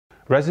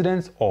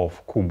Residents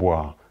of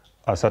KUBWA,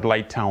 a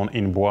satellite town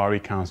in Buhari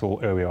Council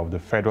area of the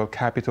Federal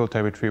Capital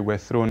Territory, were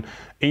thrown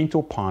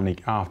into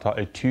panic after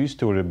a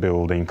two-story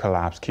building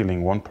collapsed,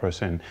 killing one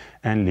person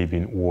and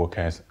leaving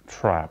workers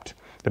trapped.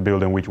 The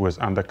building, which was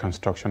under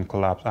construction,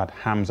 collapsed at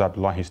Hamzat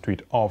Lahi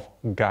Street off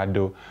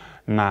Gado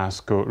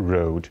Nasco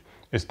Road.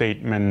 In a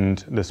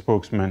statement, the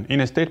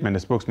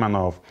spokesman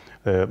of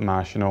the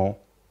National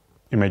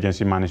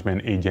Emergency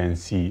Management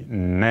Agency,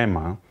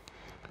 NEMA,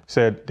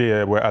 said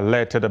they were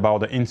alerted about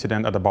the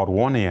incident at about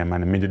 1 a.m.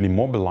 and immediately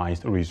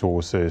mobilized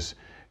resources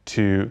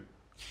to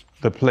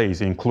the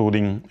place,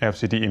 including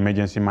FCT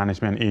Emergency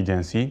Management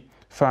Agency,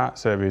 Fire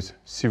Service,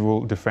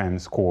 Civil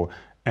Defense Corps,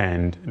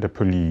 and the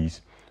police.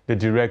 The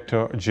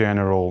Director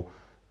General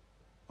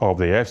of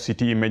the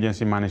FCT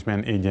Emergency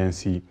Management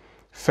Agency,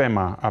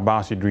 FEMA,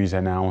 Abbas Idris,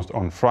 announced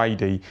on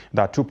Friday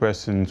that 2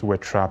 persons were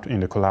trapped in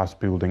the collapsed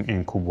building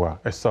in KUBWA,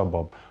 a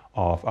suburb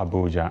of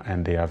Abuja,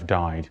 and they have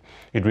died.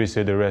 Idris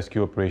said the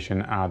rescue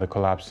operation at the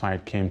collapse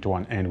site came to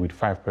an end with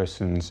 5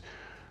 persons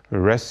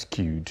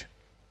rescued.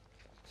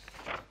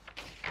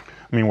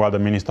 Meanwhile, the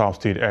Minister of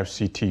State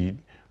FCT,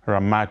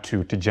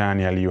 Ramatu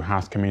Tijani Aliyu,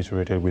 has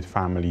commiserated with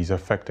families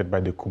affected by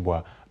the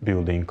KUBWA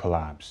building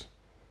collapse.